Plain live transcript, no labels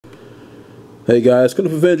Hey guys,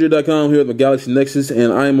 KunaFavendra.com here with my Galaxy Nexus,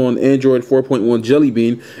 and I am on Android 4.1 Jelly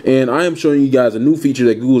Bean, and I am showing you guys a new feature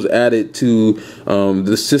that Google's added to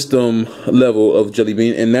the system level of Jelly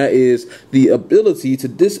Bean, and that is the ability to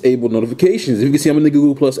disable notifications. If you can see, I'm in the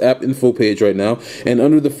Google Plus app info page right now, and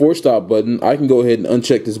under the force stop button, I can go ahead and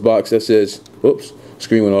uncheck this box that says, oops,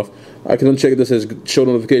 screen went off. I can uncheck it that says show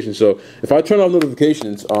notifications. So if I turn off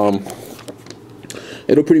notifications,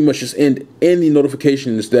 it'll pretty much just end any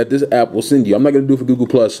notifications that this app will send you. I'm not going to do it for Google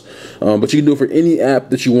Plus, but you can do it for any app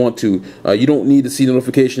that you want to. You don't need to see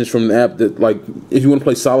notifications from an app that, like, if you want to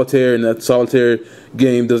play solitaire and that solitaire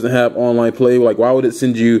game doesn't have online play, like, why would it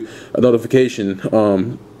send you a notification?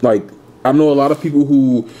 Like, I know a lot of people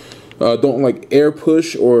who don't like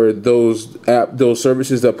AirPush or those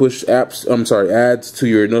services that push ads to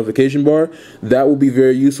your notification bar. That will be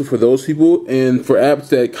very useful for those people, and for apps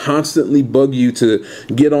that constantly bug you to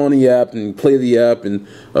get on the app and play the app and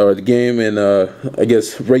the game, and I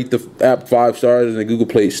guess rate the app 5 stars in the Google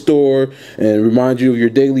Play Store and remind you of your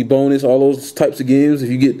daily bonus, all those types of games. If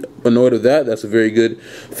you get annoyed of that, that's a very good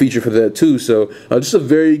feature for that too. So just a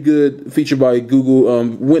very good feature by Google.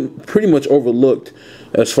 Went pretty much overlooked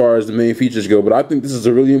as far as the main features go, but I think this is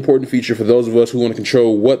a really important feature for those of us who want to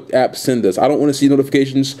control what apps send us. I don't want to see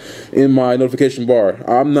notifications in my notification bar.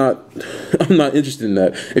 I'm not interested in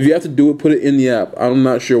that. If you have to do it, put it in the app. I'm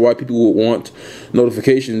not sure why people would want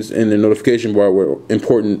notifications in their notification bar where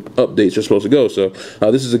important updates are supposed to go. So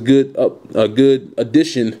this is a good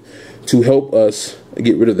addition to help us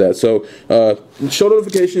get rid of that. So show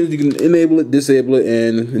notifications, you can enable it, disable it,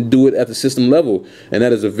 and do it at the system level, and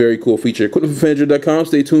that is a very cool feature. KunaFavendra.com.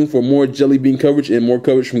 Stay tuned for more Jelly Bean coverage and more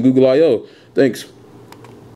coverage from Google I/O. Thanks.